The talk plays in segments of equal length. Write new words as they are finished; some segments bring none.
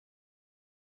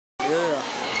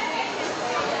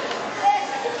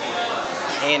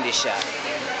candy shop.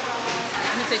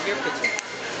 Let me take your picture. Am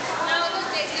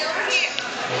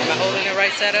I holding it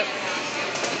right side up?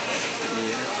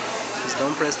 Yeah. Just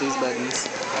don't press these buttons.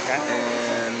 Okay.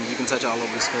 And you can touch all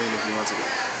over the screen if you want to.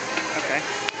 Okay.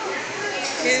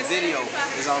 This video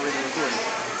is already recorded.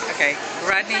 Okay.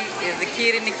 Rodney is the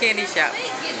kid in the candy shop.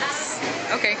 Yes.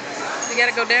 Okay. We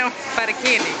gotta go down by the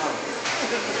candy.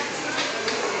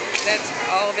 That's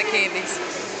all the candies.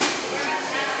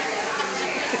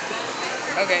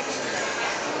 Okay.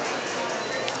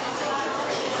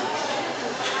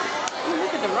 Oh,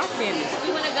 look at the rock candy.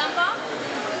 You want a gumball?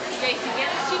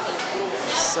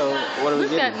 So, what are we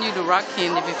We've getting? gotten you the rock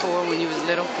candy before when you was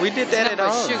little. We did that at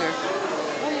home. Sugar.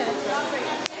 Oh, yeah.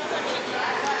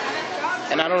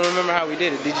 And I don't remember how we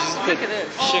did it. Did you just put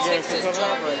sugar and cocoa?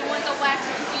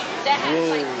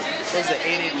 Whoa. Those are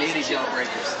 80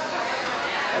 jailbreakers.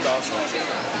 That's awesome.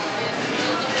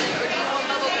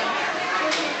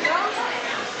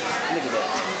 Look at that.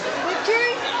 Do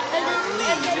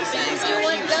you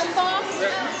want gumballs?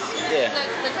 Yeah.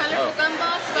 The colorful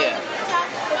gumballs? Yeah.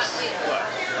 What?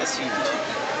 That's huge.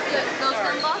 Those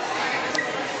gumballs? You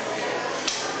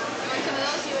want some of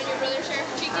those? You and your brother share?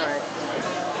 Cheeky? Alright.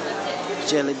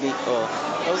 Jelly bean. Oh,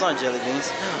 those aren't jelly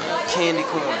beans. Candy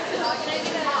corn.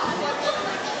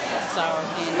 Sour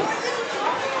candy.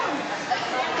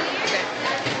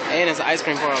 And it's an ice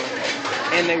cream parlor.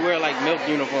 And they wear like milk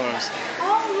uniforms.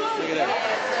 Look at that.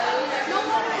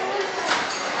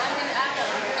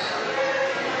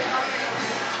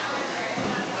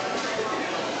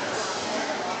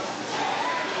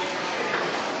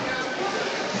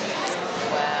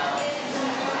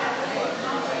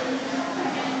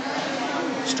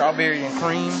 Strawberry and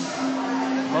cream,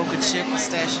 mocha chip,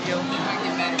 pistachio. You might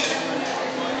get mad at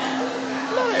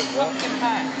No, it won't. pumpkin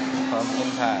pie.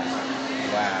 Pumpkin pie.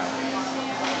 Wow.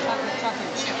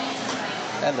 Chocolate chip.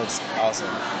 That looks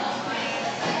awesome.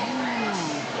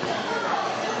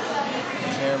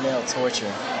 Caramel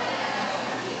torture.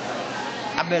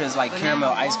 I bet it's like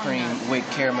caramel ice cream with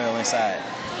caramel inside.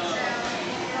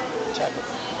 Chocolate.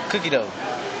 Cookie dough.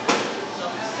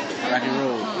 Rocky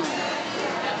Road.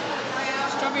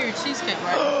 Strawberry cheesecake,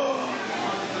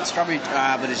 right? Strawberry,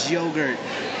 but it's yogurt.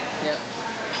 Yep.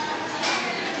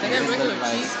 They got regular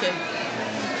cheesecake.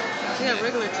 They got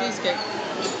regular cheesecake.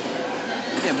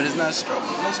 Yeah, but it's not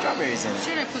no strawberries in it.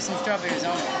 Sure, they put some strawberries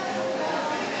on it.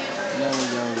 No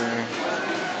yogurt.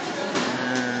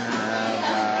 Blah,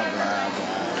 blah, blah,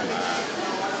 blah.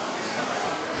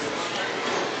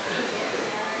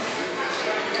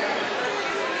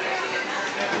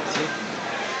 See?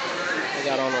 They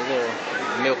got on a little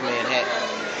milkman hat.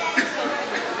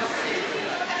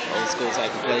 Old school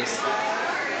type of place.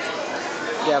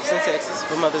 Galveston, Texas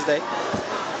for Mother's Day.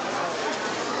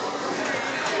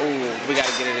 Ooh, we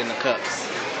gotta get it in the cups.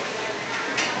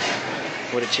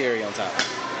 With a cherry on top.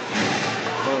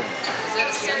 Boom. Is that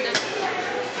a sundae?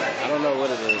 I don't know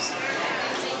what it is.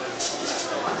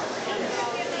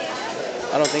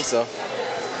 I don't think so.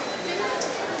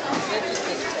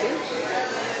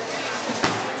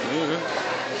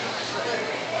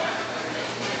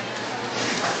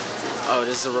 Oh,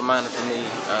 this is a reminder for me.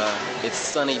 It's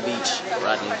Sunny Beach,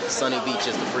 Rodney. Sunny Beach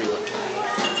is the free one.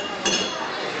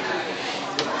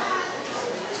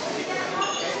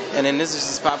 And then this is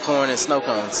just popcorn and snow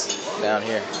cones down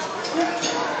here.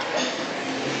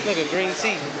 Look at green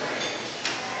tea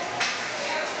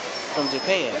from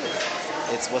Japan.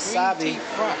 It's wasabi.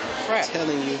 Frap.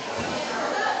 Telling you.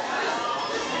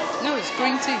 No, it's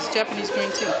green tea. It's Japanese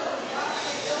green tea.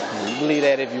 You believe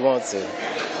that if you want to.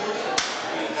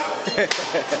 Okay.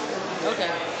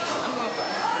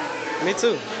 Me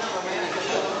too.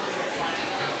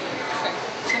 Okay.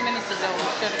 10 minutes to go.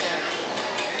 Shut it down.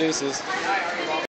 Deuces.